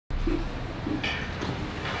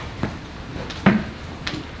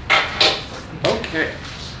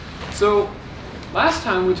So last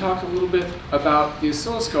time we talked a little bit about the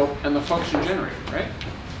oscilloscope and the function generator, right?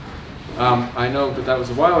 I know that was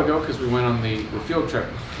a while ago because we went on the field trip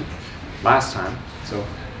last time. So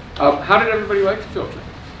how did everybody like the field trip?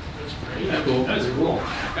 That's pretty cool. That's cool.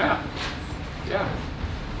 Yeah.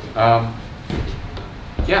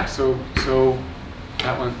 Yeah, so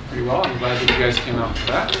that went pretty well. I'm glad that you guys came out for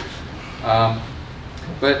that.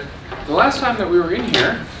 But the last time that we were in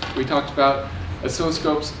here, we talked about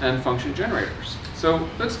oscilloscopes and function generators. So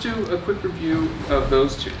let's do a quick review of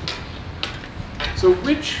those two. So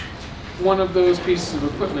which one of those pieces of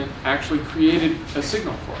equipment actually created a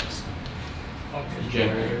signal for us? Function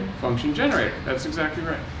generator. Function generator, that's exactly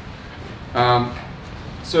right.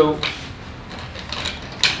 So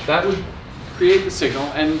that would create the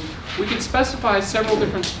signal, and we could specify several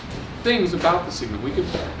different things about the signal.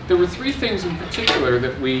 There were three things in particular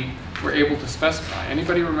that we were able to specify.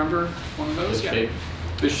 Anybody remember one of those? The shape.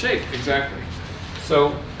 The shape, exactly.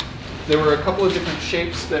 So there were a couple of different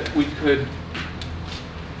shapes that we could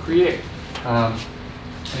create.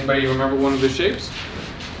 Anybody remember one of the shapes?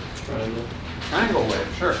 Triangle. Triangle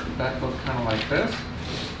wave, sure. That looked kind of like this.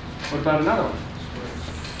 What about another one?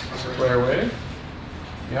 Square wave.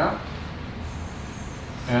 Yeah.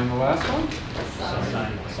 And the last one? Sine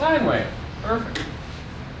wave. Sine wave. Perfect.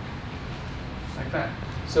 Like that.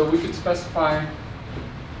 So we could specify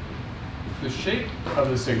the shape of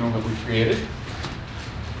the signal that we created.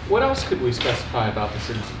 What else could we specify about the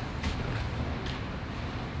signal?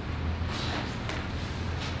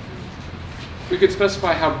 We could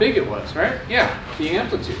specify how big it was, right? Yeah, the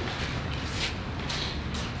amplitude.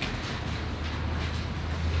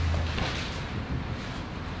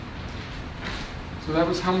 So that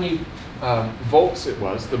was how many volts it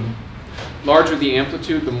was. The larger the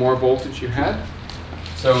amplitude, the more voltage you had.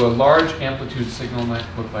 So a large amplitude signal might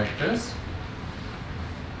look like this.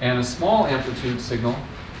 And a small amplitude signal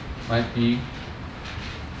might be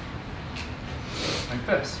like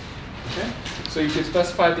this. Okay? So you could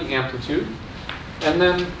specify the amplitude. And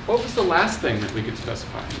then what was the last thing that we could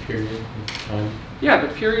specify? Period. Time. Yeah,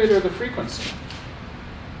 the period or the frequency.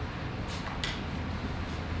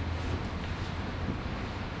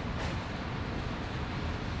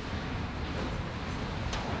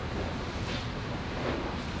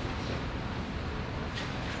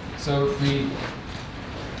 So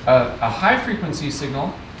a high frequency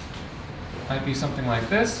signal might be something like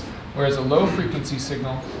this, whereas a low frequency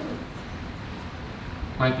signal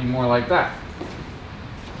might be more like that.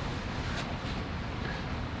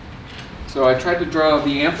 So I tried to draw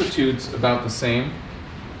the amplitudes about the same.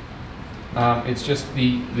 It's just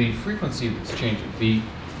the frequency that's changing,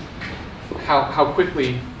 how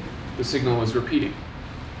quickly the signal is repeating.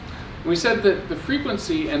 We said that the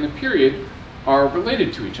frequency and the period are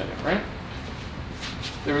related to each other, right?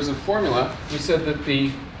 There was a formula. We said that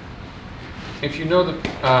if you know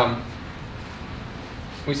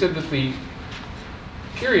we said that the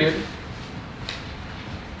period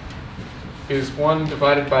is 1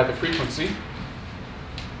 divided by the frequency.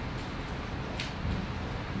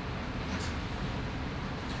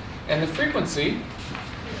 And the frequency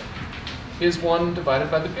is 1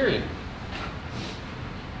 divided by the period.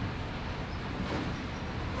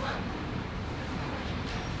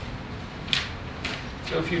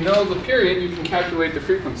 So if you know the period, you can calculate the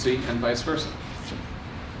frequency and vice versa.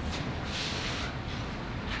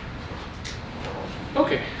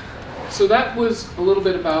 Okay, so that was a little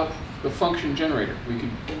bit about the function generator. We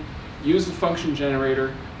could use the function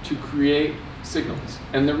generator to create signals.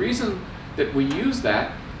 And the reason that we use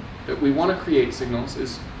that we want to create signals,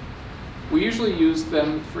 is we usually use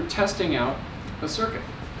them for testing out a circuit.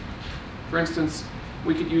 For instance,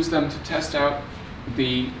 we could use them to test out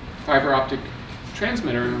the fiber optic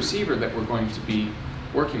transmitter and receiver that we're going to be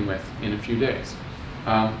working with in a few days.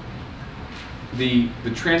 The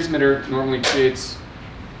transmitter normally creates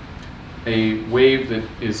a wave that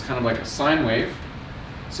is kind of like a sine wave.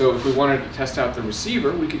 So if we wanted to test out the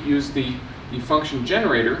receiver, we could use the function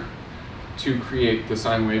generator to create the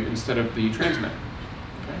sine wave instead of the transmitter.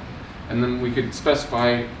 Okay? And then we could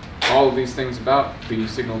specify all of these things about the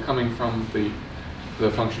signal coming from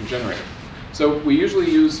the function generator. So we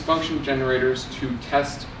usually use function generators to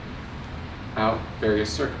test out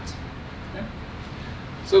various circuits. Okay?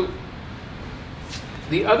 So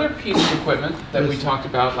the other piece of equipment that we talked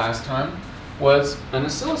about last time was an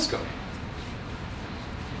oscilloscope.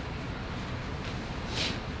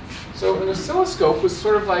 So an oscilloscope was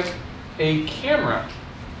sort of like a camera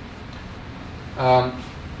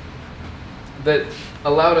that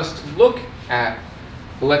allowed us to look at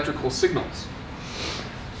electrical signals.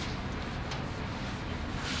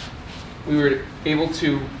 We were able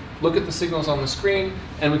to look at the signals on the screen,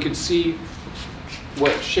 and we could see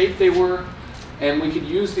what shape they were, and we could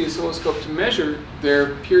use the oscilloscope to measure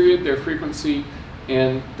their period, their frequency,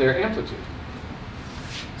 and their amplitude.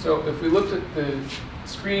 So if we looked at the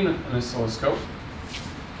screen of an oscilloscope,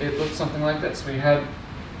 it looked something like this. We had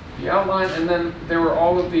the outline, and then there were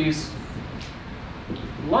all of these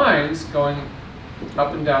lines going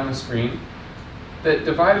up and down the screen that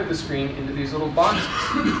divided the screen into these little boxes.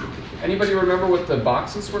 Anybody remember what the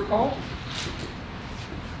boxes were called?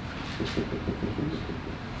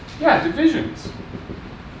 Yeah, divisions.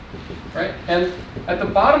 Right? And at the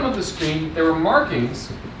bottom of the screen, there were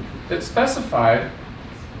markings that specified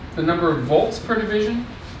the number of volts per division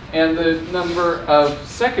and the number of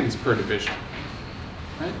seconds per division.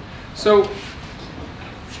 Right? So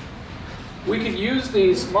we could use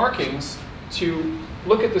these markings to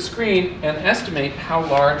look at the screen and estimate how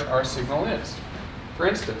large our signal is. For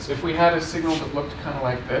instance, if we had a signal that looked kind of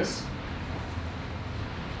like this,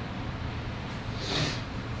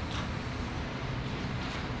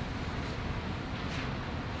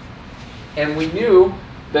 and we knew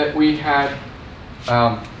that we had,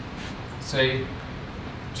 say,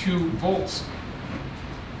 2 volts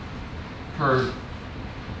per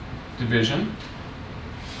division,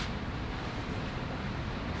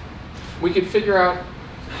 we could figure out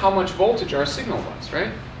how much voltage our signal was,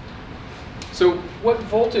 right? So what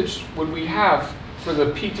voltage would we have for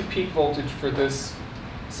the peak-to-peak voltage for this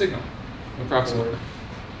signal, approximately?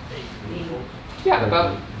 8 volts. Yeah,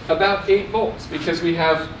 about 8 volts, because we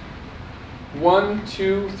have 1,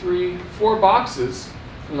 2, 3, 4 boxes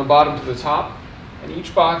from the bottom to the top, and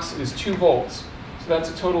each box is 2 volts. So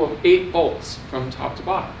that's a total of 8 volts from top to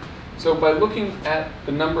bottom. So by looking at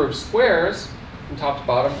the number of squares from top to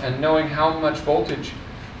bottom and knowing how much voltage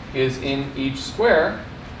is in each square,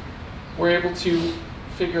 we're able to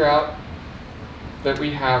figure out that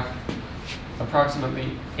we have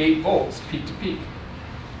approximately 8 volts peak to peak.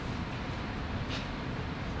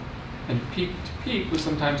 And peak to peak was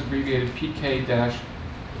sometimes abbreviated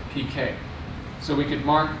PK-PK. So we could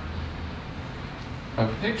mark a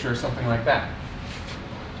picture, something like that.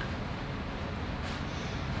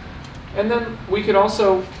 And then we could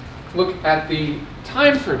also look at the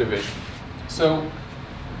time per division. So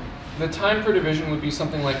the time per division would be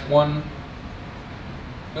something like 1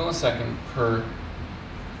 millisecond per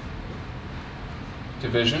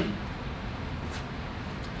division.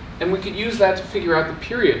 And we could use that to figure out the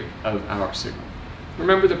period of our signal.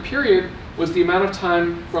 Remember, the period was the amount of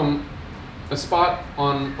time from a spot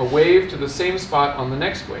on a wave to the same spot on the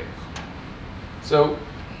next wave. So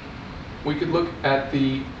we could look at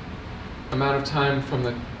the amount of time from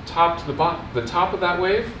the top to the top of that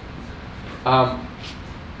wave,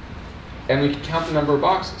 and we could count the number of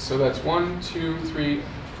boxes. So that's 1, 2, 3,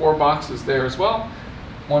 4 boxes there as well.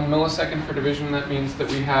 1 millisecond per division. That means that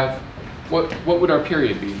we have, what would our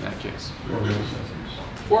period be in that case? 4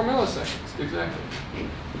 milliseconds. 4 milliseconds, exactly.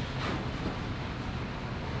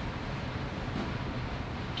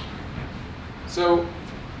 So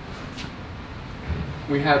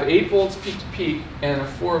we have 8 volts peak to peak and a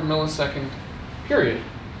 4 millisecond period.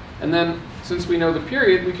 And then, since we know the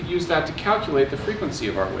period, we could use that to calculate the frequency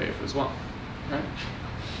of our wave as well. Right?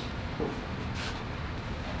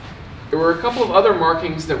 There were a couple of other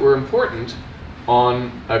markings that were important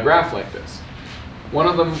on a graph like this. One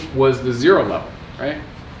of them was the 0 level, right?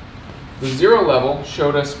 The 0 level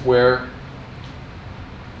showed us where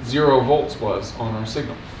 0 volts was on our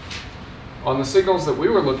signal. On the signals that we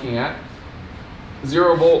were looking at,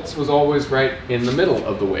 0 volts was always right in the middle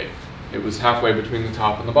of the wave. It was halfway between the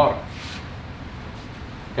top and the bottom.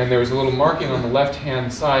 And there was a little marking on the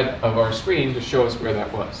left-hand side of our screen to show us where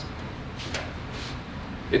that was.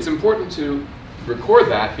 It's important to record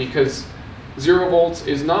that because 0 volts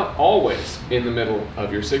is not always in the middle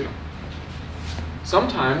of your signal.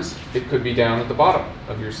 Sometimes it could be down at the bottom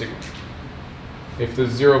of your signal. If the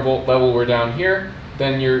 0 volt level were down here,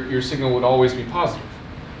 then your signal would always be positive.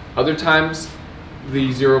 Other times,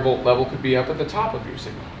 the 0 volt level could be up at the top of your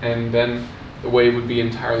signal, and then the wave would be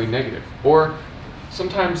entirely negative. Or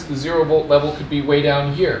sometimes the 0 volt level could be way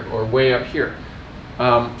down here or way up here.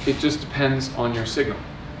 It just depends on your signal.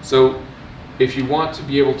 So if you want to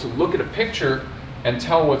be able to look at a picture and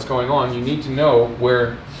tell what's going on, you need to know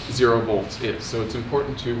where 0 volts is. So it's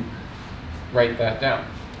important to write that down.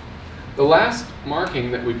 The last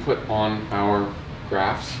marking that we put on our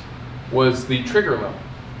graphs was the trigger level.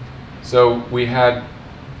 So we had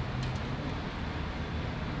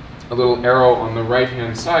a little arrow on the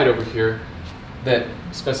right-hand side over here that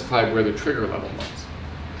specified where the trigger level was.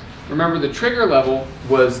 Remember, the trigger level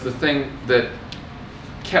was the thing that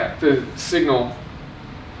kept the signal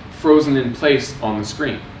frozen in place on the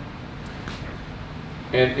screen.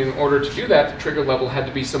 And in order to do that, the trigger level had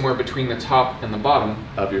to be somewhere between the top and the bottom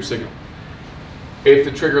of your signal. If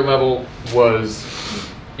the trigger level was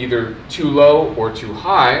either too low or too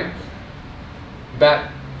high,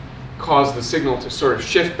 that caused the signal to sort of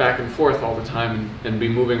shift back and forth all the time and be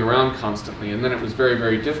moving around constantly. And then it was very,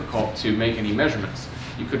 very difficult to make any measurements.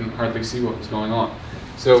 You couldn't hardly see what was going on.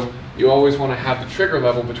 So you always want to have the trigger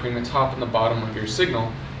level between the top and the bottom of your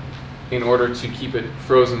signal in order to keep it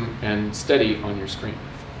frozen and steady on your screen.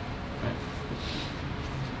 Okay.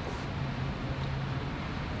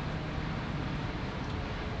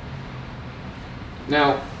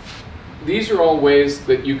 Now, these are all ways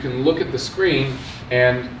that you can look at the screen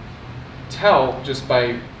and tell just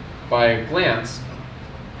by a glance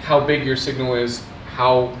how big your signal is,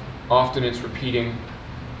 how often it's repeating,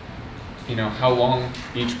 how long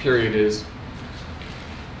each period is.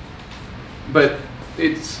 But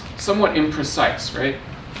it's somewhat imprecise, right?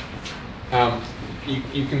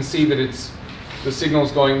 You can see that the signal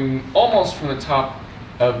is going almost from the top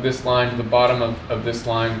of this line to the bottom of this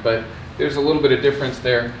line, but there's a little bit of difference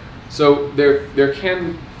there. So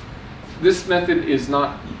this method is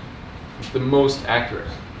not the most accurate.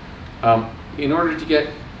 In order to get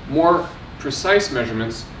more precise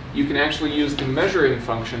measurements, you can actually use the measuring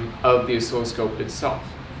function of the oscilloscope itself.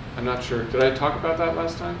 I'm not sure, did I talk about that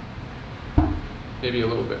last time? Maybe a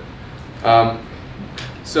little bit.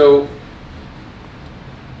 So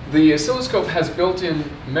the oscilloscope has built-in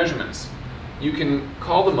measurements. You can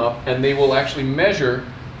call them up and they will actually measure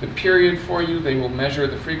the period for you, they will measure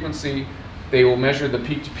the frequency, they will measure the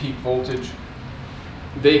peak-to-peak voltage.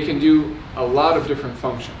 They can do a lot of different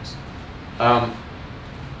functions. And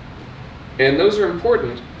those are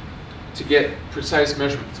important to get precise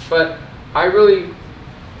measurements. But I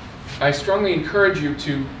strongly encourage you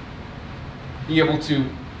to be able to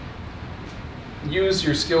use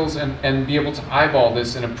your skills and be able to eyeball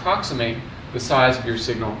this and approximate the size of your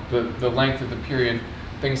signal, the length of the period,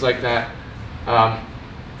 things like that.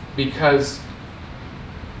 Because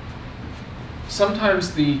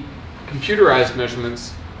sometimes the computerized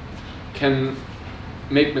measurements can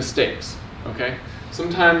make mistakes, okay?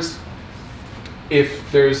 Sometimes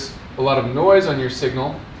if there's a lot of noise on your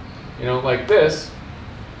signal, like this,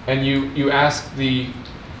 and you ask the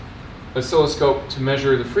oscilloscope to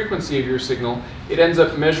measure the frequency of your signal, it ends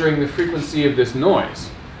up measuring the frequency of this noise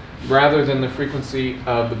rather than the frequency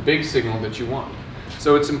of the big signal that you want.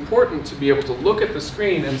 So it's important to be able to look at the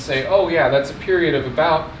screen and say, oh yeah, that's a period of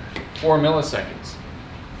about 4 milliseconds.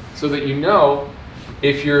 So that you know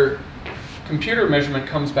if your computer measurement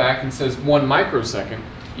comes back and says 1 microsecond,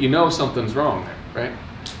 you know something's wrong there, right?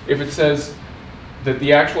 If it says that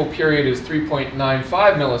the actual period is 3.95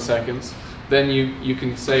 milliseconds, then you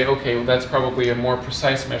can say, okay, well, that's probably a more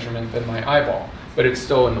precise measurement than my eyeball, but it's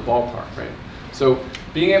still in the ballpark, right? So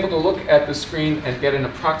being able to look at the screen and get an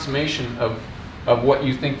approximation of what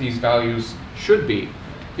you think these values should be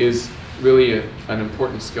is really an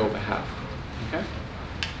important skill to have, okay?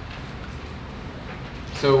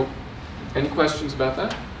 So, any questions about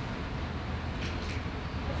that?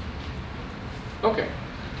 Okay.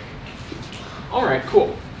 All right,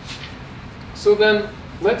 cool. So then,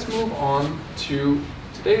 let's move on to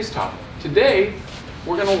today's topic. Today,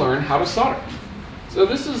 we're going to learn how to solder. So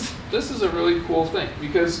this is a really cool thing,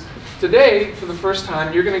 because today, for the first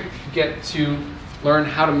time, you're going to get to learn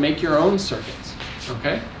how to make your own circuits,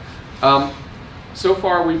 okay? So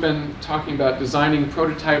far, we've been talking about designing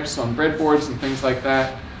prototypes on breadboards and things like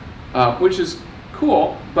that, which is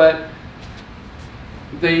cool, but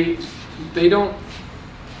they don't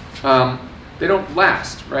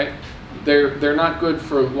last, right? They're not good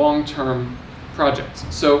for long-term projects.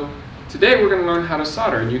 So today we're going to learn how to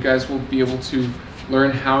solder, and you guys will be able to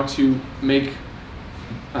learn how to make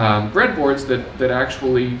breadboards that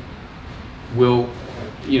actually will,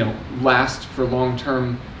 last for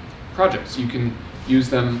long-term projects. You can use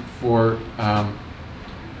them for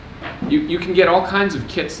you can get all kinds of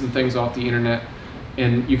kits and things off the internet,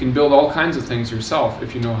 and you can build all kinds of things yourself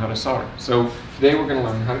if you know how to solder. So today we're going to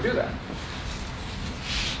learn how to do that.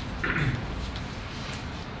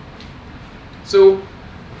 So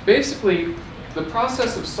basically, the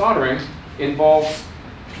process of soldering involves,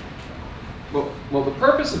 well, the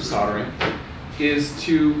purpose of soldering is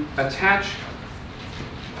to attach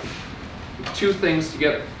two things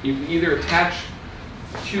together. You can either attach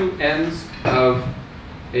two ends of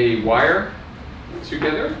a wire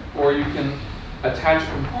together, or you can attach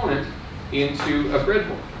a component into a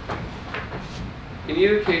breadboard. In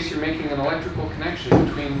either case, you're making an electrical connection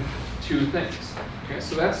between two things. Okay,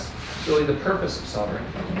 so that's really the purpose of soldering.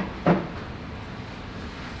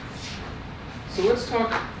 So let's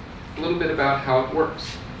talk a little bit about how it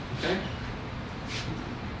works. Okay?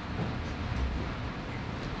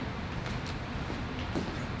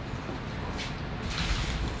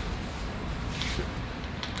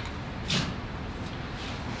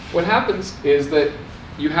 What happens is that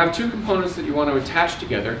you have two components that you want to attach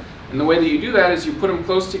together, and the way that you do that is you put them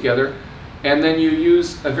close together, and then you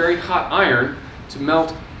use a very hot iron to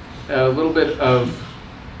melt a little bit of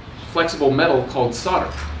flexible metal called solder.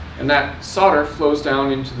 And that solder flows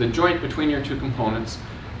down into the joint between your two components,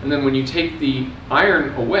 and then when you take the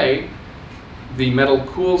iron away, the metal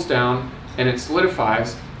cools down and it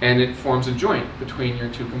solidifies, and it forms a joint between your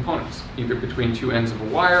two components, either between two ends of a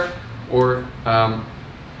wire or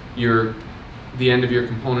the end of your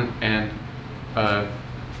component and a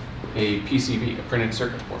PCB, a printed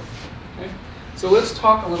circuit board. Okay? So let's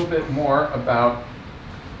talk a little bit more about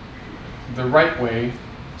the right way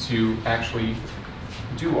to actually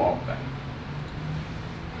do all of that.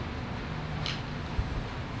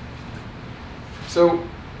 So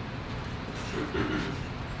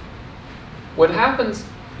what happens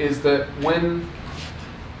is that when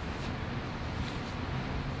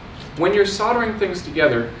you're soldering things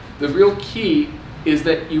together, the real key is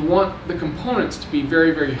that you want the components to be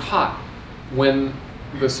very, very hot when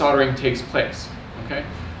the soldering takes place. Okay?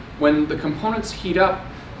 When the components heat up,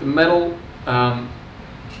 the metal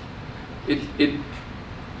it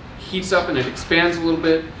heats up and it expands a little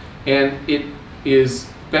bit, and it is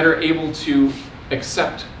better able to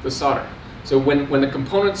accept the solder. So when the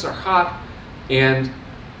components are hot and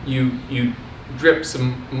you drip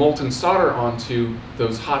some molten solder onto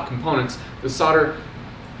those hot components, the solder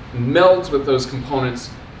melds with those components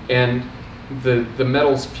and the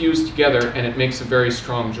metals fuse together, and it makes a very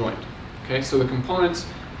strong joint. Okay, so the components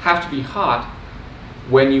have to be hot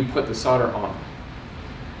when you put the solder on them.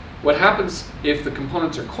 What happens if the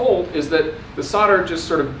components are cold is that the solder just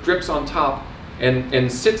sort of drips on top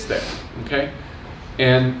and sits there, okay?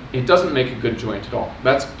 And it doesn't make a good joint at all.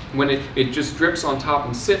 That's when it just drips on top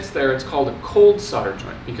and sits there. It's called a cold solder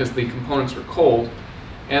joint because the components are cold.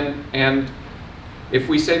 And if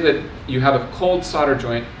we say that you have a cold solder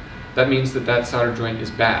joint, that means that that solder joint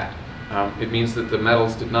is bad. It means that the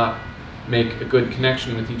metals did not make a good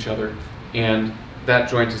connection with each other, and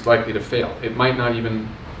that joint is likely to fail. It might not even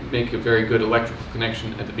make a very good electrical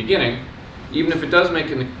connection at the beginning. Even if it does make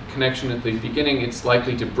a connection at the beginning, it's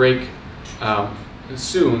likely to break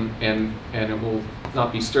soon, and it will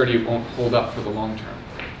not be sturdy. It won't hold up for the long term.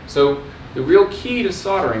 So the real key to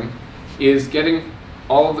soldering is getting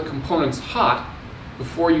all of the components hot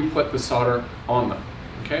before you put the solder on them.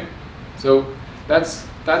 Okay? So that's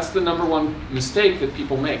the number one mistake that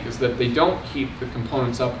people make, is that they don't heat the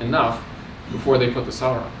components up enough before they put the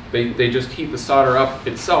solder on. They just heat the solder up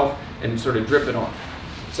itself and sort of drip it on.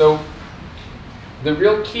 So the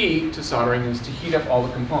real key to soldering is to heat up all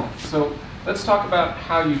the components. So let's talk about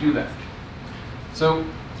how you do that. So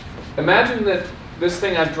imagine that this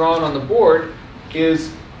thing I've drawn on the board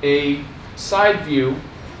is a side view,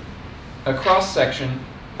 a cross-section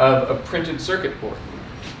of a printed circuit board.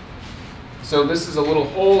 So this is a little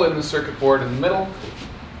hole in the circuit board in the middle,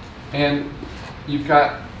 and you've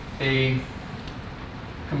got a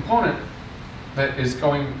component that is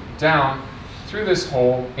going down through this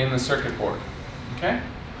hole in the circuit board. Okay?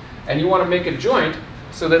 And you want to make a joint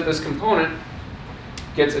so that this component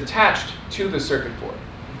gets attached to the circuit board.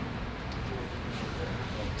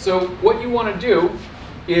 So what you want to do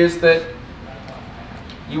is that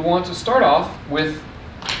you want to start off with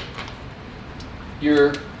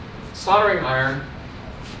your soldering iron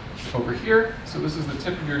over here. So this is the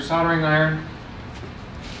tip of your soldering iron.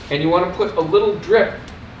 And you want to put a little drip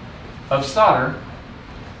of solder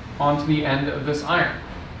onto the end of this iron.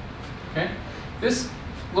 Okay? This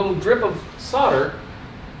little drip of solder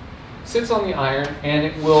sits on the iron, and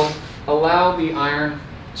it will allow the iron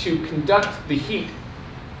to conduct the heat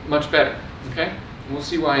much better. Okay? And we'll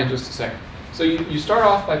see why in just a second. So you start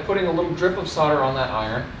off by putting a little drip of solder on that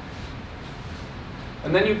iron,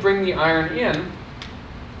 and then you bring the iron in,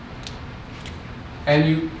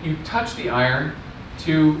 and you touch the iron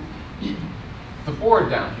to the board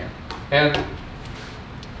down here. And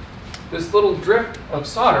this little drip of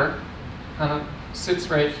solder kind of sits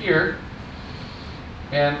right here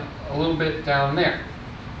and a little bit down there.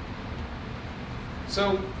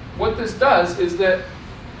 So what this does is that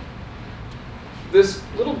this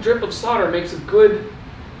little drip of solder makes a good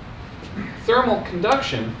thermal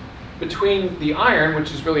conduction between the iron,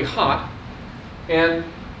 which is really hot, and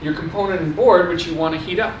your component and board, which you want to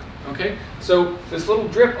heat up. Okay? So this little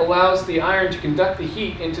drip allows the iron to conduct the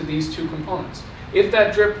heat into these two components. If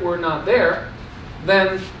that drip were not there,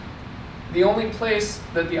 then the only place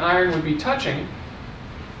that the iron would be touching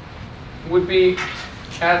would be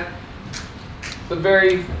at the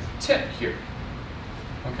very tip here.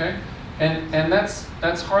 Okay? And that's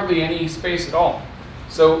hardly any space at all.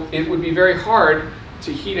 So it would be very hard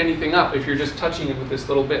to heat anything up if you're just touching it with this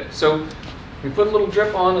little bit. So we put a little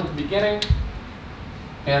drip on at the beginning,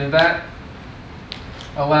 and that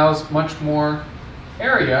allows much more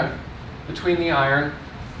area between the iron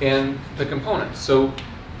and the components. So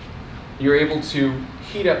you're able to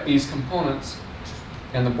heat up these components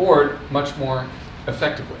and the board much more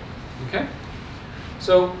effectively. Okay?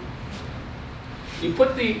 So you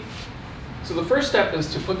put the first step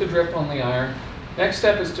is to put the drip on the iron. Next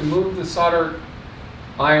step is to move the solder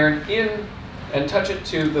iron in and touch it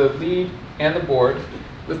to the lead and the board.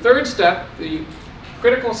 The third step, the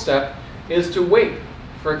critical step, is to wait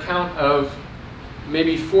for a count of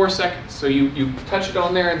maybe 4 seconds. So you touch it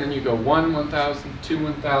on there and then you go 1 1000, 2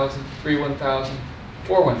 1000, 3 1000,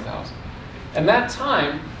 4 1000. And that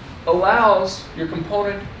time allows your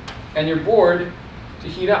component and your board to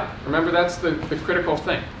heat up. Remember, that's the critical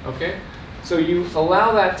thing, okay? So you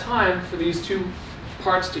allow that time for these two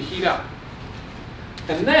parts to heat up.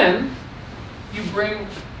 And then you bring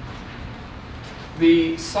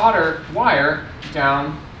the solder wire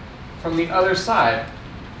down from the other side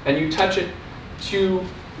and you touch it to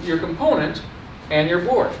your component and your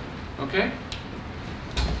board, okay?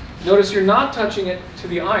 Notice you're not touching it to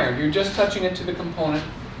the iron, you're just touching it to the component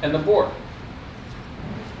and the board.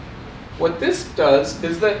 What this does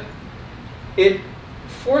is that it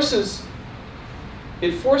forces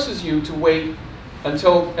you to wait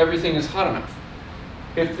until everything is hot enough.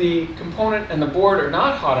 If the component and the board are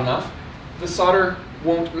not hot enough, the solder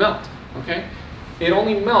won't melt, okay? It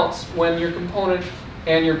only melts when your component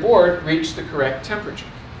and your board reach the correct temperature.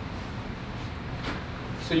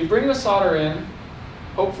 So you bring the solder in,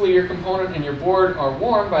 hopefully your component and your board are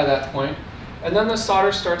warm by that point, and then the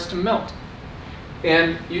solder starts to melt.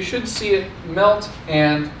 And you should see it melt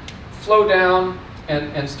and flow down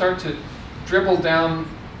and start to dribble down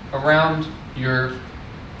around your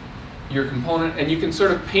component, and you can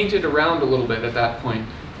sort of paint it around a little bit at that point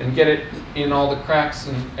and get it in all the cracks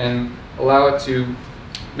and allow it to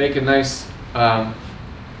make a nice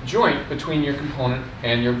joint between your component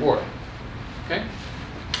and your board. Okay?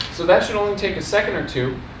 So that should only take a second or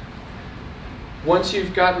two. Once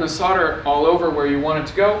you've gotten the solder all over where you want it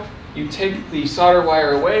to go, you take the solder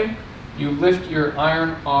wire away, you lift your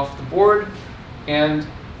iron off the board, and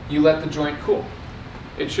you let the joint cool.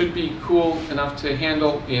 It should be cool enough to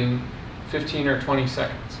handle in 15 or 20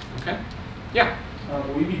 seconds. Okay? Yeah?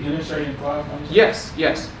 Will we be demonstrating class? Yes,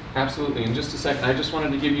 yes, absolutely. In just a second. I just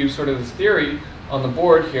wanted to give you sort of this theory on the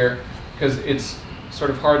board here, because it's sort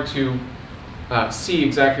of hard to see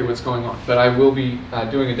exactly what's going on. But I will be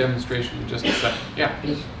doing a demonstration in just a second. Yeah?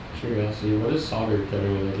 Just curiosity, what is solder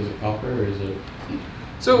generally like? Is it copper or is it?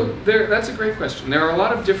 So that's a great question. There are a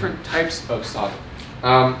lot of different types of solder.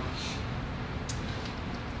 A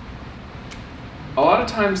lot of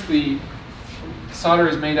times the solder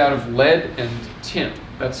is made out of lead and tin.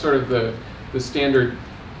 That's sort of the standard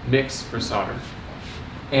mix for solder.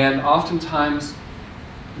 And oftentimes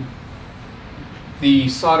the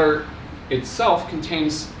solder itself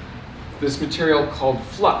contains this material called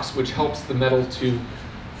flux, which helps the metal to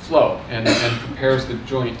flow and prepares the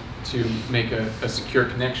joint to make a secure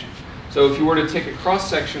connection. So if you were to take a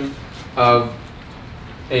cross-section of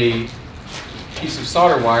a piece of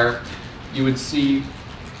solder wire, you would see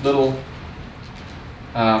little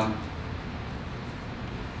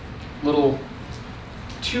little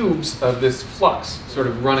tubes of this flux sort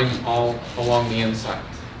of running all along the inside.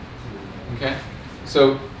 Okay?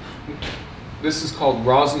 So this is called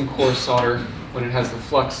rosin core solder when it has the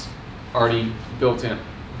flux already built in.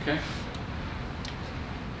 Okay?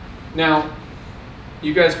 Now,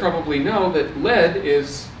 you guys probably know that lead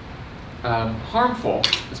is harmful,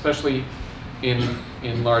 especially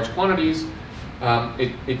in large quantities.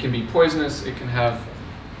 It can be poisonous, it can have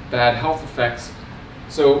bad health effects.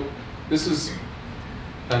 So this is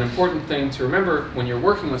an important thing to remember when you're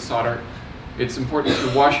working with solder. It's important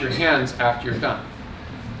to wash your hands after you're done.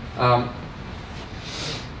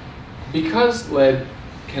 Because lead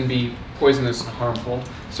can be poisonous and harmful,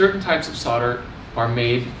 certain types of solder are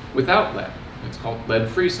made without lead. It's called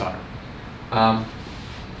lead-free solder.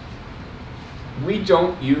 We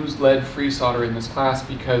don't use lead-free solder in this class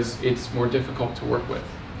because it's more difficult to work with.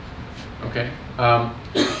 Okay?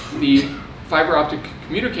 The fiber optic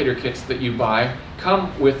communicator kits that you buy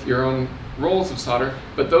come with your own rolls of solder,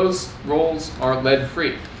 but those rolls are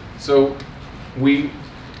lead-free. So we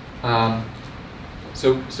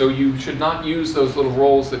So you should not use those little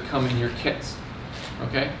rolls that come in your kits,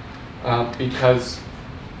 okay? Because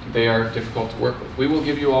they are difficult to work with. We will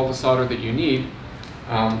give you all the solder that you need.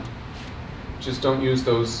 Just don't use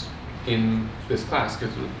those in this class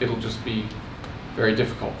because it'll just be very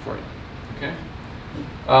difficult for you, okay?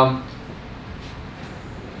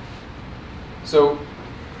 So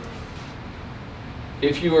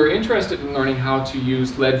if you are interested in learning how to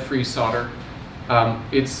use lead-free solder,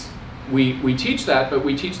 we teach that, but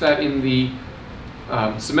we teach that in the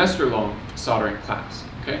semester-long soldering class,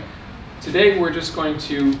 okay? Today we're just going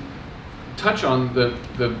to touch on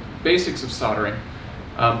the basics of soldering,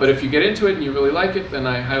 but if you get into it and you really like it, then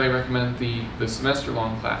I highly recommend the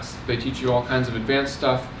semester-long class. They teach you all kinds of advanced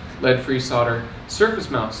stuff, lead-free solder, surface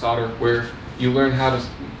mount solder, where you learn how to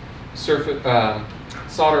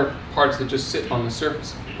solder parts that just sit on the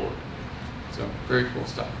surface of the board. So very cool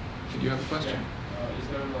stuff. Did you have a question? Is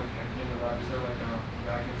there like in the lab, is there like a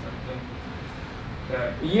vacuum thing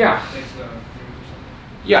that Yeah. takes the fumes or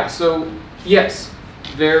something? Yeah. So yes,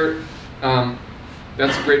 there.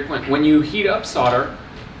 That's a great point. When you heat up solder,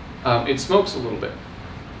 it smokes a little bit,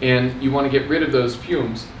 and you want to get rid of those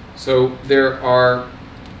fumes. So there are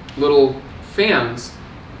little fans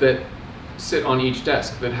that sit on each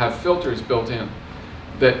desk that have filters built in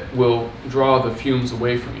that will draw the fumes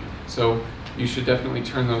away from you. So you should definitely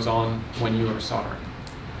turn those on when you are soldering.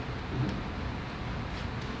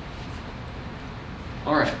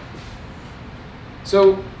 All right.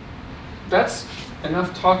 So that's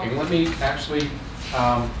enough talking. Let me actually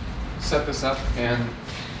set this up and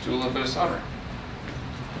do a little bit of soldering.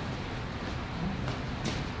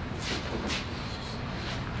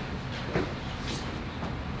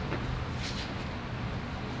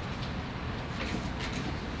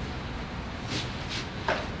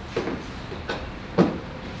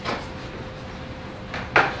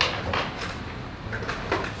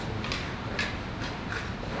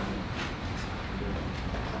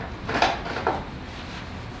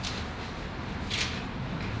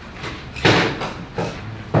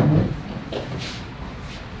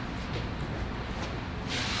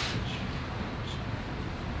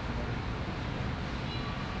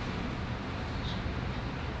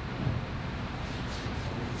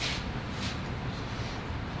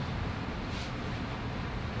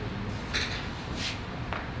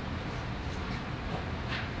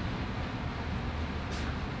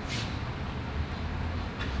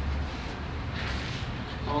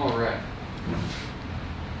 All right.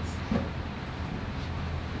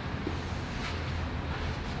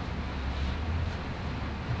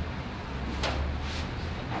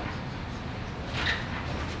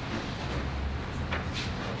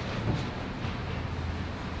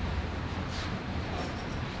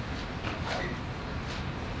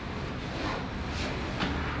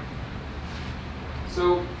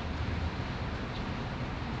 So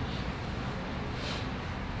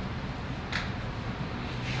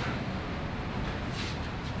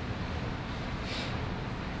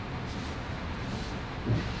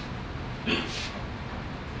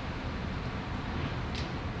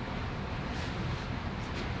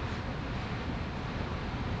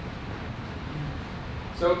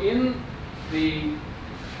So in the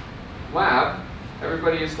lab,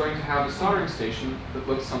 everybody is going to have a soldering station that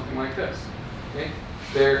looks something like this. Okay?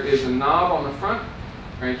 There is a knob on the front,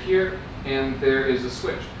 right here, and there is a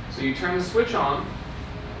switch. So you turn the switch on,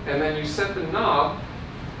 and then you set the knob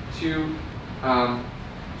to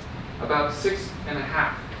about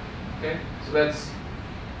 6.5. Okay? So that's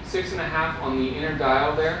 6.5 on the inner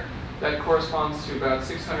dial there. That corresponds to about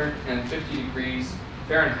 650 degrees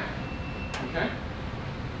Fahrenheit. Okay?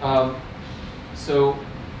 So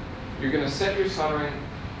you're going to set your soldering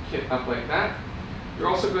kit up like that. You're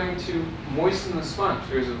also going to moisten the sponge.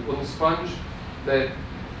 There's a little sponge that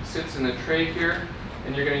sits in a tray here,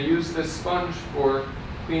 and you're going to use this sponge for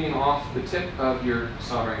cleaning off the tip of your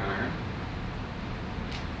soldering iron.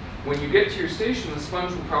 When you get to your station, the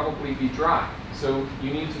sponge will probably be dry. So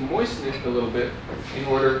you need to moisten it a little bit in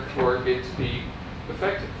order for it to be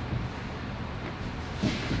effective.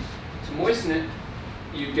 To moisten it,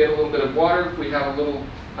 you get a little bit of water. We have a little,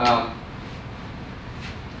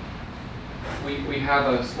 we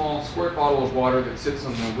have a small squirt bottle of water that sits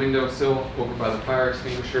on the windowsill over by the fire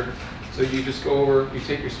extinguisher. So you just go over, you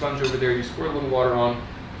take your sponge over there, you squirt a little water on,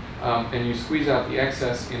 and you squeeze out the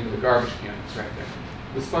excess into the garbage can that's right there.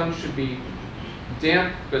 The sponge should be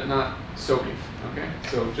damp but not soaking. Okay,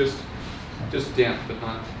 so just damp but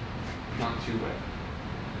not too wet.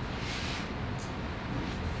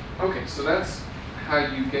 Okay, so that's how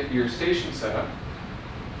you get your station set up.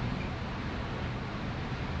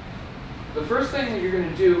 The first thing that you're going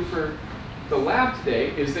to do for the lab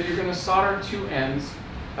today is that you're going to solder two ends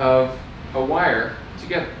of a wire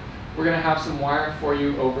together. We're going to have some wire for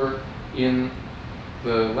you over in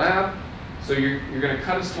the lab. So you're going to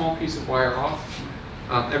cut a small piece of wire off.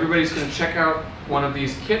 Everybody's going to check out one of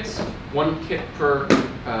these kits, one kit per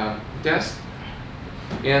desk.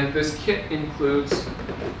 And this kit includes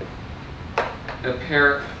a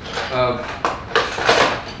pair of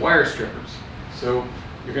wire strippers. So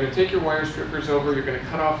you're going to take your wire strippers over, you're going to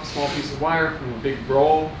cut off a small piece of wire from a big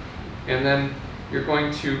roll, and then you're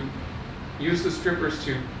going to use the strippers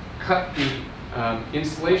to cut the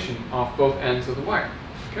insulation off both ends of the wire.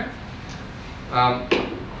 Okay?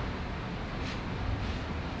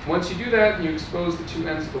 Once you do that and you expose the two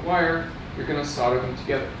ends of the wire, you're going to solder them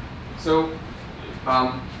together. So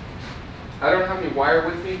I don't have any wire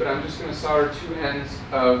with me, but I'm just going to solder two ends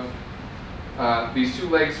of these two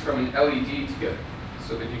legs from an LED together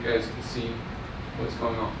so that you guys can see what's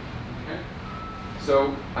going on. Okay?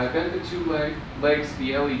 So I bent the two legs of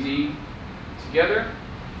the LED together.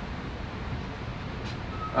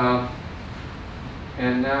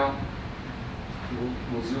 And now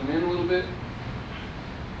we'll zoom in a little bit.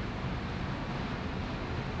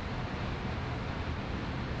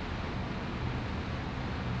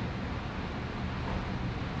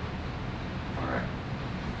 All right.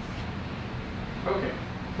 Okay,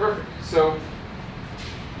 perfect. So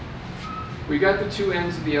we got the two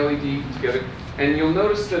ends of the LED together, and you'll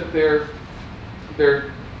notice that they're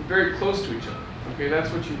very close to each other. Okay,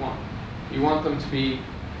 that's what you want. You want them to be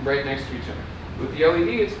right next to each other. With the LED,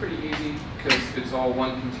 it's pretty easy because it's all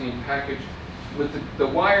one contained package. With the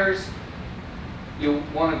wires, you'll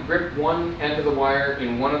want to grip one end of the wire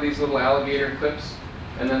in one of these little alligator clips,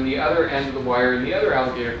 and then the other end of the wire in the other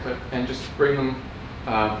alligator clip, and just bring them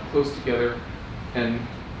close together and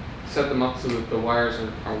set them up so that the wires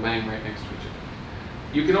are laying right next to each other.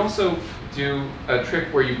 You can also do a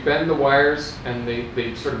trick where you bend the wires and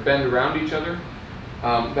they sort of bend around each other.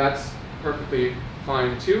 That's perfectly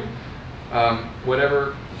fine too.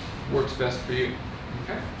 Whatever works best for you.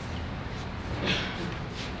 Okay.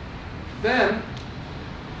 Then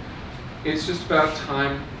it's just about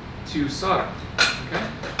time to solder. Okay.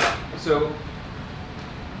 So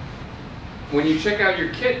when you check out your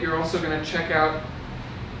kit, you're also going to check out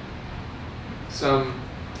some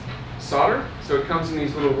solder. So it comes in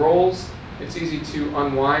these little rolls. It's easy to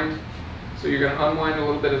unwind. So you're going to unwind a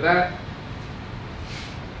little bit of that.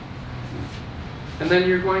 And then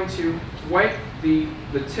you're going to wipe the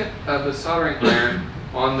tip of the soldering iron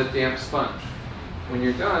on the damp sponge. When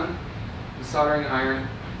you're done, the soldering iron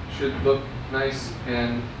should look nice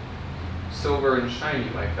and silver and shiny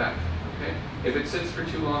like that. Okay? If it sits for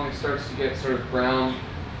too long, it starts to get sort of brown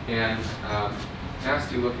and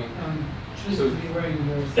nasty looking. Should be wearing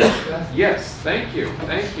those glasses. Yes, thank you,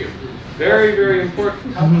 thank you. Very, very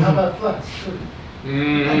important. How about flux?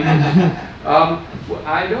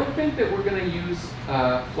 I don't think that we're going to use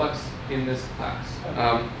flux in this class.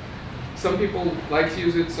 Some people like to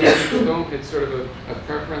use it, some people don't. It's sort of a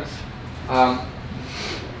preference.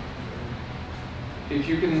 If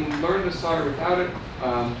you can learn to solder without it,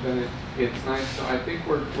 then it's nice. So I think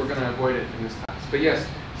we're going to avoid it in this class. But yes,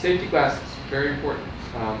 safety glasses, very important.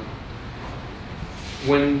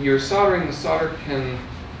 When you're soldering, the solder can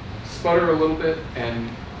sputter a little bit and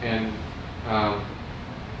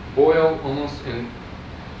boil almost, and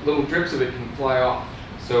little drips of it can fly off.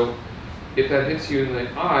 So if that hits you in the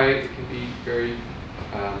eye, it can be very,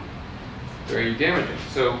 very damaging.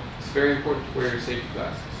 So it's very important to wear your safety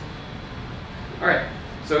glasses. All right.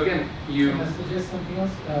 So again, you. Can I suggest something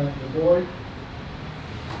else? The board.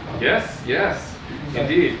 Yes. Yes.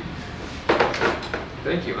 Indeed.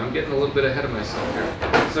 Thank you. I'm getting a little bit ahead of myself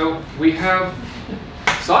here. So we have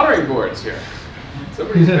soldering boards here.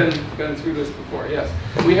 Somebody's been through this before. Yes.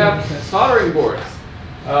 We have soldering boards.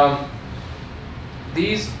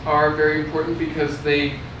 These are very important because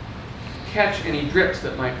they catch any drips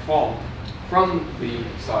that might fall from the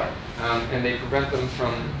solder, and they prevent them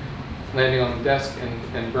from landing on the desk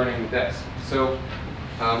and burning the desk. So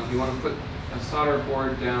you want to put a solder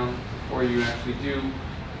board down before you actually do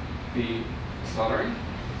the soldering.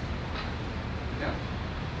 Yeah.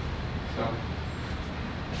 So,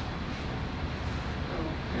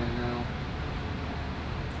 and now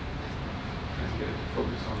let's get it to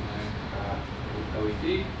focus on my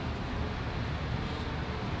LED.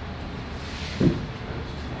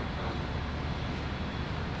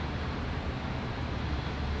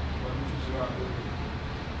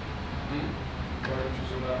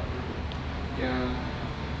 Yeah.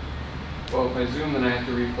 Well, if I zoom, then I have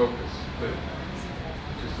to refocus. But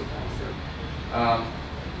just a little bit.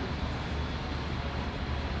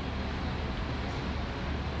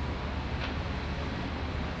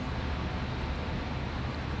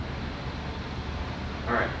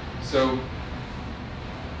 So,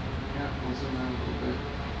 yeah, we'll zoom out a little bit.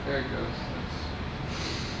 There it goes.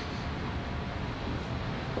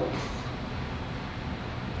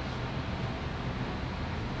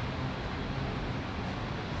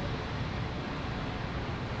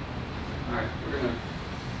 All right, we're gonna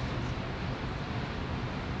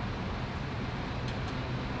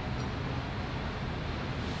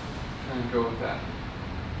try and go with that.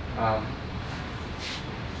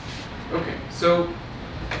 Okay, so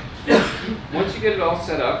once you get it all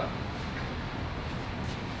set up,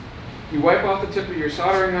 you wipe off the tip of your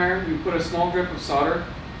soldering iron, you put a small drip of solder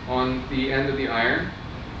on the end of the iron.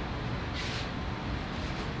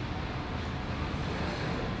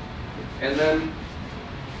 And then,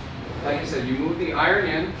 like I said, you move the iron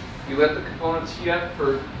in, you let the components heat up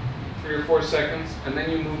for 3 or 4 seconds, and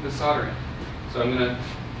then you move the solder in. So I'm going to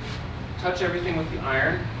touch everything with the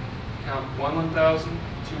iron, count 1 1,000,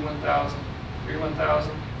 2 1,000, 3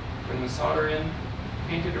 1,000, bring the solder in,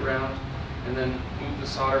 paint it around, and then move the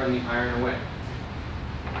solder and the iron away.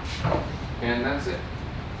 And that's it.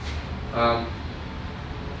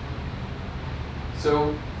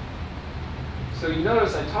 So you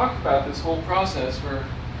notice I talked about this whole process for a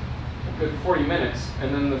good 40 minutes,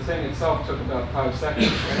 and then the thing itself took about 5 seconds.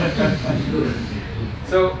 Right?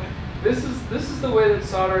 So this is the way that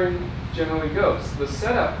soldering generally goes. The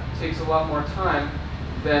setup takes a lot more time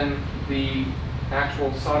than the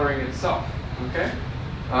actual soldering itself. Okay?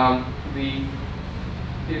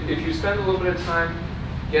 If you spend a little bit of time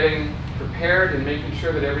getting prepared and making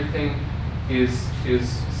sure that everything is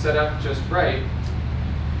set up just right,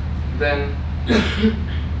 then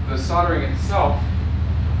the soldering itself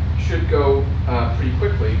should go pretty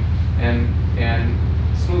quickly and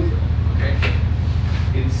smoothly. Okay,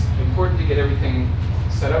 it's important to get everything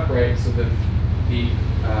set up right so that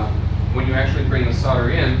when you actually bring the solder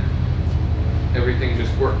in, everything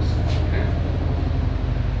just works. Okay.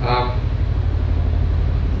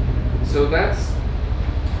 So that's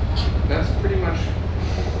pretty much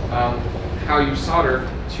how you solder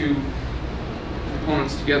 2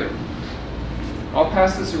 components together. I'll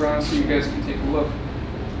pass this around so you guys can take a look.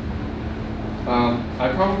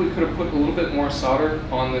 I probably could have put a little bit more solder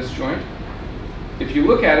on this joint. If you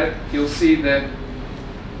look at it, you'll see that,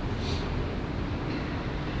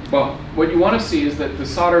 well, what you want to see is that the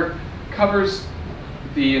solder covers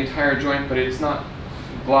the entire joint, but it's not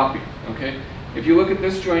gloppy, okay? If you look at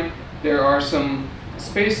this joint, there are some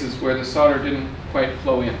spaces where the solder didn't quite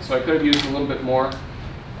flow in, so I could have used a little bit more.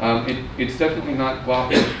 It's definitely not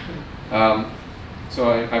gloppy,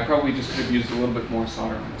 so I probably just could have used a little bit more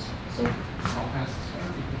solder on this. So I'll pass this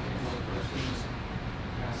around. You can take a look first and just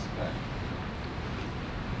pass it back.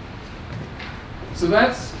 So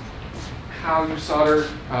that's how you solder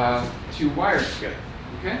 2 wires together,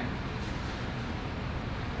 okay?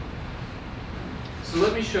 So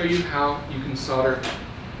let me show you how you can solder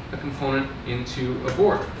a component into a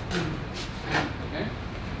board. Okay?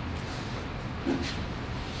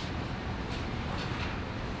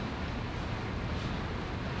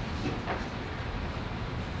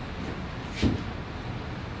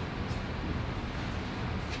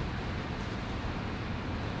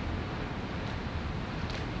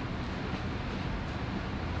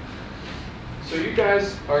 So you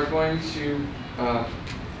guys are going to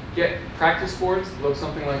get practice boards that look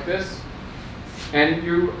something like this, and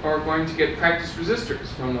you are going to get practice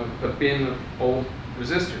resistors from a bin of old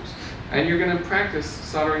resistors, and you're going to practice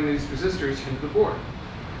soldering these resistors into the board.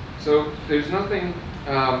 So there's nothing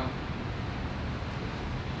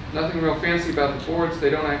real fancy about the boards. They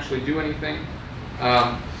don't actually do anything.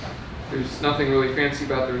 There's nothing really fancy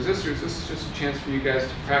about the resistors. This is just a chance for you guys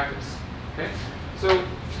to practice. Okay? So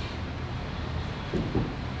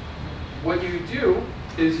what you do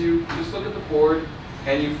is you just look at the board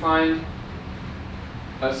and you find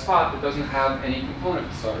a spot that doesn't have any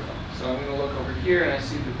components soldered on. So I'm going to look over here and I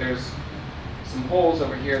see that there's some holes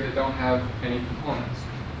over here that don't have any components.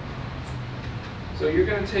 So you're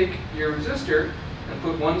going to take your resistor and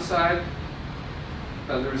put one side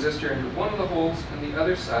of the resistor into one of the holes and the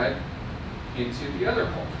other side into the other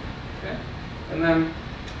hole. Okay? And then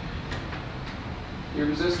your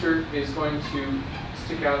resistor is going to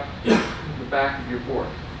stick out the back of your board.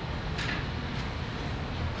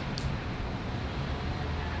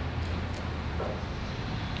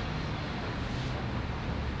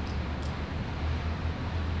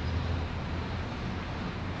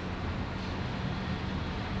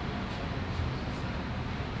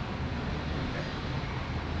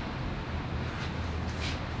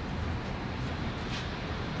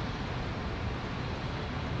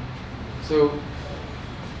 So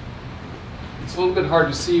it's a little bit hard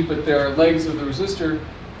to see, but there are legs of the resistor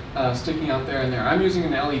sticking out there and there. I'm using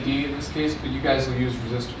an LED in this case, but you guys will use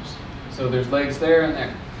resistors. So there's legs there and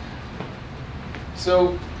there.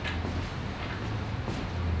 So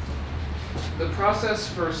the process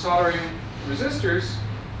for soldering resistors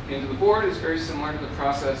into the board is very similar to the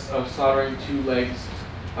process of soldering two legs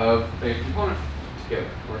of a component together,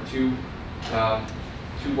 or two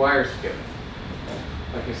wires together.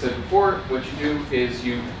 Like I said before, what you do is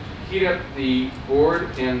you heat up the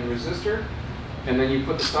board and the resistor, and then you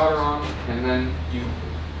put the solder on, and then you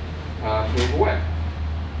move away.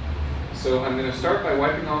 So I'm going to start by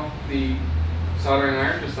wiping off the soldering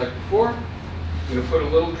iron just like before. I'm going to put a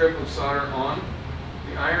little drip of solder on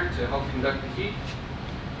the iron to help conduct the heat.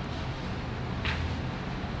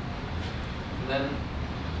 And then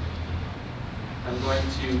I'm going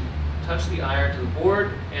to touch the iron to the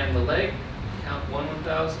board and the leg, count 1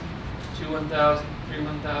 1000, 2 1000, 3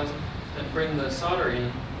 1000, then bring the solder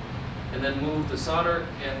in, and then move the solder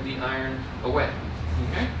and the iron away.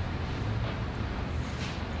 Okay?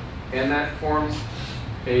 And that forms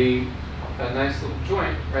a nice little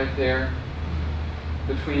joint right there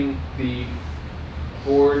between the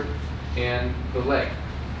board and the leg.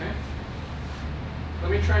 Okay? Let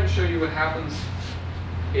me try and show you what happens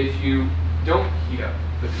if you don't heat up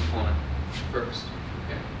the component first.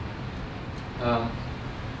 Okay?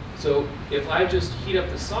 So if I just heat up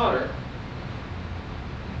the solder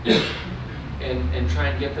and try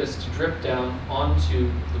and get this to drip down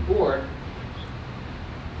onto the board,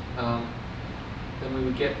 then we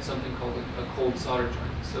would get something called a cold solder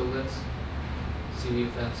joint. So let's see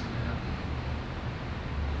if that's going to happen.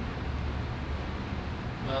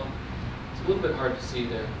 Well, it's a little bit hard to see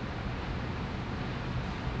there.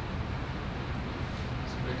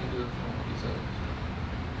 See if I can do it for one of these others.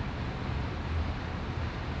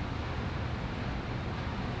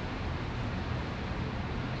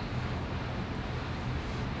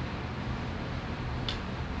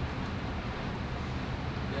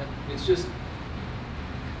 Yeah, it's just,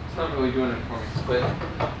 it's not really doing it for me. But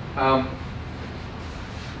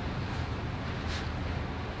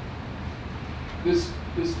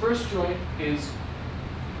this first joint is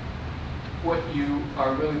what you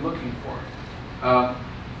are really looking for.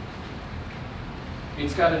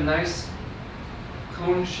 It's got a nice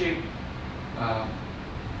cone-shaped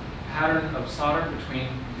pattern of solder between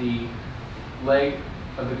the leg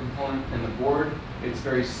of the component and the board. It's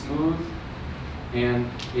very smooth, and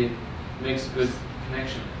it makes a good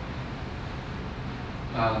connection.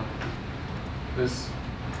 This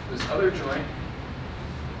other joint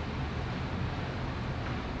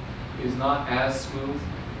is not as smooth.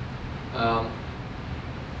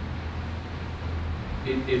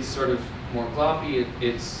 It's sort of more gloppy.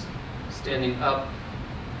 It's standing up,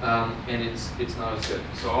 and it's not as good.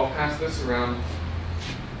 So I'll pass this around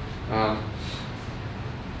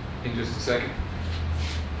in just a second.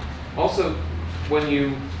 Also, when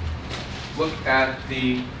you look at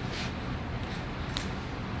the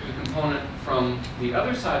component from the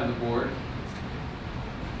other side of the board,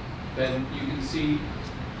 then you can see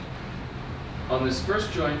on this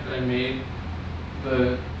first joint that I made,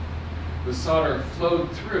 the solder flowed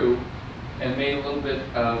through and made a little bit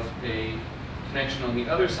of a connection on the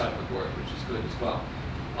other side of the board, which is good as well.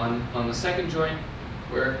 On the second joint,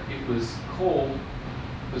 where it was cold,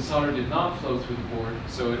 the solder did not flow through the board,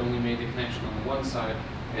 so it only made the connection on the one side,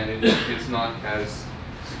 and it's not as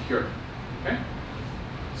secure. Okay?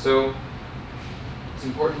 So it's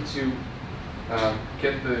important to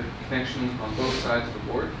get the connection on both sides of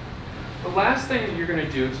the board. The last thing that you're going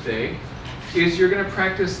to do today is you're going to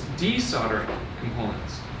practice desoldering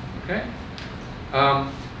components. Okay?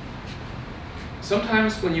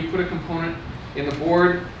 Sometimes when you put a component in the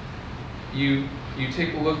board, you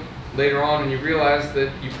take a look later on and you realize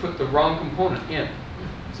that you put the wrong component in.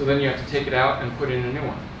 So then you have to take it out and put in a new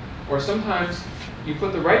one. Or sometimes you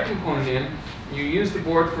put the right component in, you use the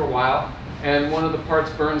board for a while, and one of the parts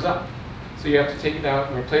burns up. So you have to take it out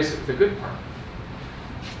and replace it with a good part.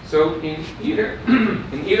 So in either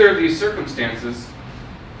of these circumstances,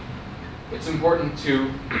 it's important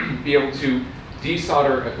to be able to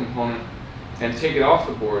desolder a component and take it off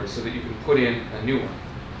the board so that you can put in a new one.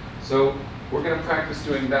 So we're going to practice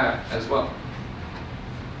doing that as well.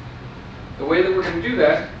 The way that we're going to do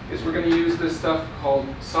that is we're going to use this stuff called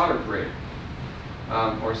solder braid,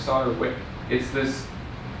 or solder wick. It's this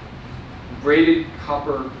braided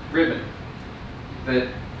copper ribbon that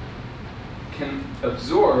can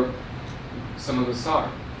absorb some of the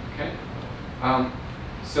solder. Okay?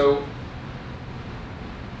 So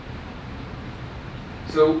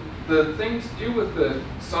the thing to do with the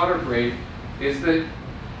solder braid is that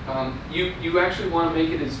you actually want to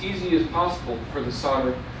make it as easy as possible for the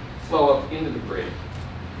solder flow up into the braid.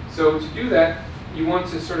 So to do that, you want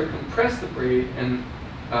to sort of compress the braid and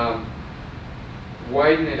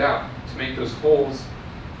widen it out to make those holes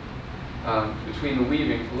between the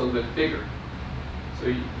weaving a little bit bigger. So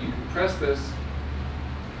you compress this,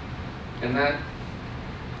 and that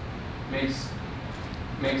makes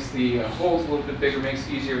the holes a little bit bigger, makes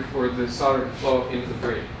it easier for the solder to flow up into the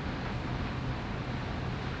braid.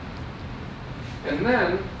 And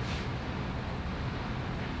then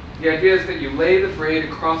the idea is that you lay the braid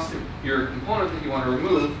across your component that you want to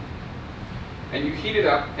remove, and you heat it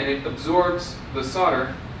up, and it absorbs the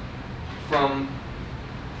solder from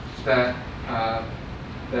that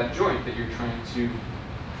joint that you're trying to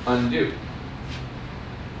undo.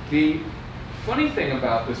 The funny thing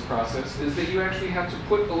about this process is that you actually have to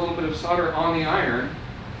put a little bit of solder on the iron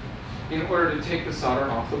in order to take the solder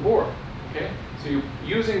off the board. Okay? So you're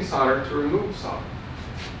using solder to remove solder.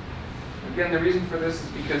 Again, the reason for this is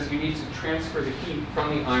because you need to transfer the heat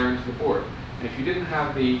from the iron to the board. And if you didn't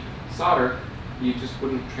have the solder, you just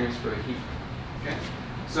wouldn't transfer the heat. Okay?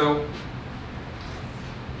 So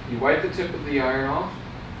you wipe the tip of the iron off,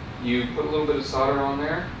 you put a little bit of solder on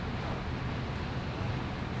there,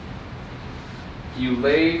 you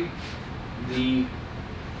lay the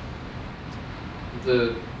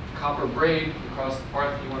copper braid across the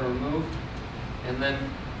part that you want to remove, and then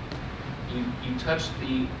you touch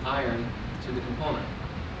the iron to the component.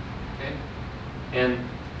 Okay? And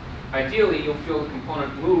ideally, you'll feel the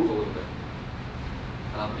component move a little bit.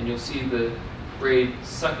 And you'll see the braid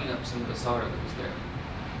sucking up some of the solder that was there.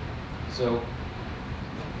 So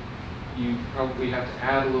you probably have to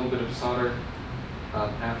add a little bit of solder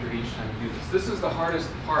after each time you do this. This is the hardest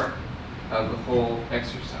part of the whole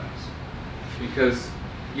exercise, because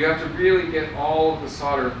you have to really get all of the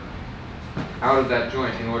solder out of that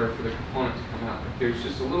joint in order for the component to come out. If there's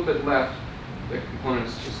just a little bit left, the component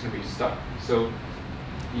is just going to be stuck. So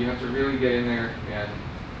you have to really get in there and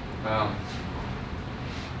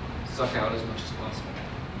suck out as much as possible.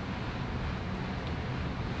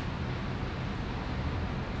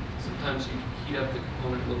 Sometimes you heat up the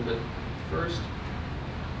component a little bit first.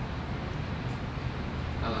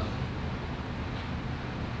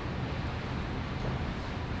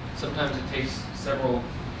 Sometimes it takes several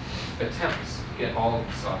attempts to get all of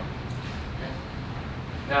the solder. Okay?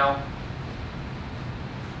 Now,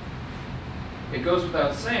 it goes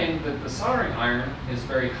without saying that the soldering iron is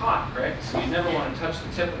very hot, right? So you never want to touch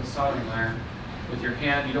the tip of the soldering iron with your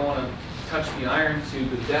hand. You don't want to touch the iron to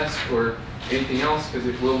the desk or anything else, because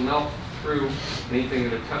it will melt through anything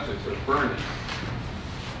that it touches or burn it.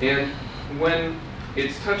 And when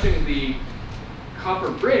it's touching the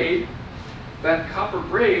copper braid, that copper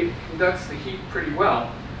braid conducts the heat pretty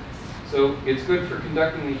well. So it's good for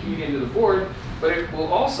conducting the heat into the board, but it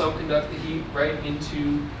will also conduct the heat right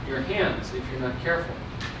into your hands if you're not careful.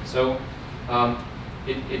 So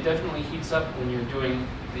it definitely heats up when you're doing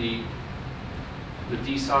the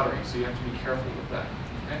desoldering, so you have to be careful with that.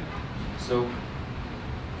 Okay? So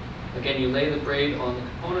again, you lay the braid on the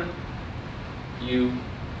component, you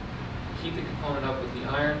heat the component up with the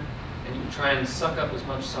iron, and you try and suck up as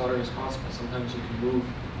much solder as possible. Sometimes you can move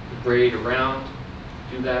the braid around,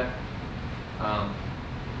 do that,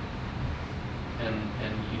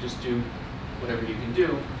 and you just do whatever you can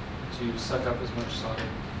do to suck up as much solder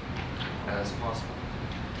as possible.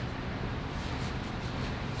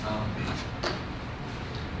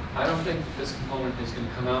 I don't think that this component is going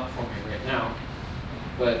to come out for me right now,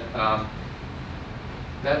 but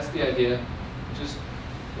that's the idea. Just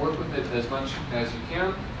work with it as much as you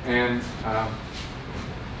can, and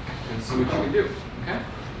see what you can do. Okay.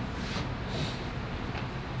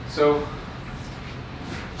 So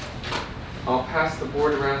I'll pass the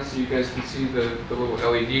board around so you guys can see the little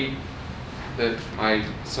LED that I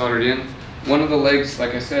soldered in. One of the legs,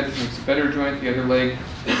 like I said, makes a better joint. The other leg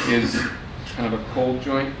is kind of a cold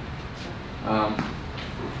joint. So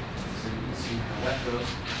you can see how that goes.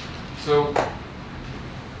 So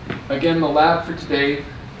again, the lab for today,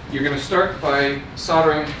 you're going to start by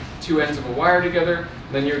soldering two ends of a wire together.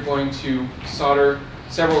 Then you're going to solder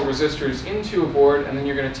several resistors into a board, and then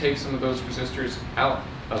you're going to take some of those resistors out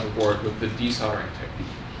of the board with the desoldering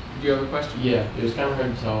technique. Do you have a question? Yeah, it was kind of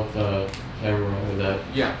hard to tell with the camera or that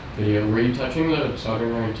video. Were you touching the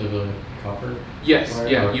soldering iron to the copper? Yes, wire?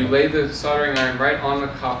 yeah. Okay. You lay the soldering iron right on the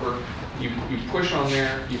copper. You push on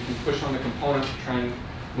there. You can push on the component to try and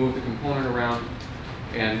move the component around,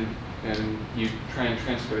 and you try and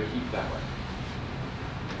transfer the heat that way.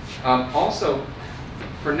 Also,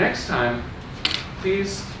 for next time,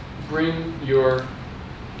 please bring your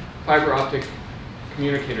fiber optic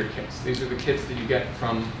communicator kits. These are the kits that you get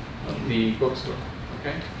from the bookstore.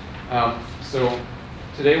 Okay. So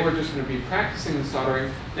today we're just going to be practicing the soldering.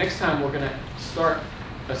 Next time we're going to start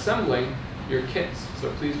assembling your kits. So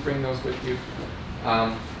please bring those with you.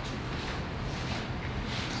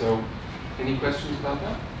 So any questions about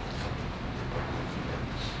that?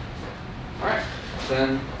 All right,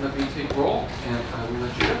 then let me take roll and I will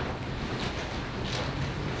let you go.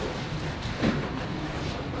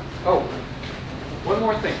 Oh, one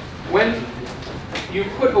more thing. When you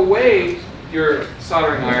put away your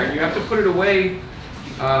soldering iron, you have to put it away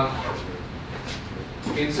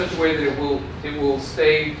in such a way that it will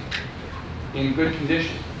stay in good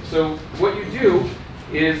condition. So what you do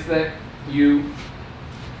is that you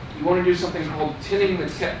want to do something called tinning the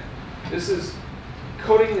tip. This is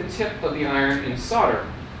coating the tip of the iron in solder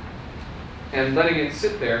and letting it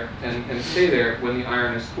sit there and stay there when the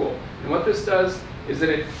iron is cool. And what this does is that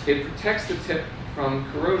it protects the tip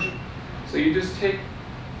from corrosion. So you just take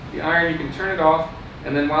the iron, you can turn it off,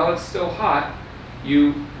 and then while it's still hot,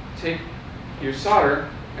 you take your solder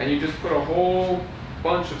and you just put a whole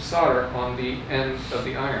bunch of solder on the end of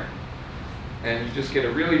the iron. And you just get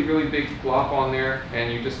a really, really big glop on there,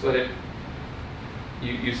 and you just let it,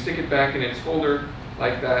 you stick it back in its holder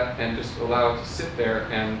like that and just allow it to sit there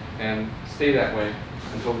and stay that way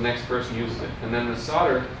until the next person uses it. And then the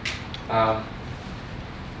solder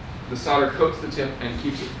coats the tip and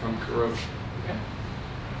keeps it from corrosion. Okay?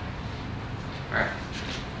 All right.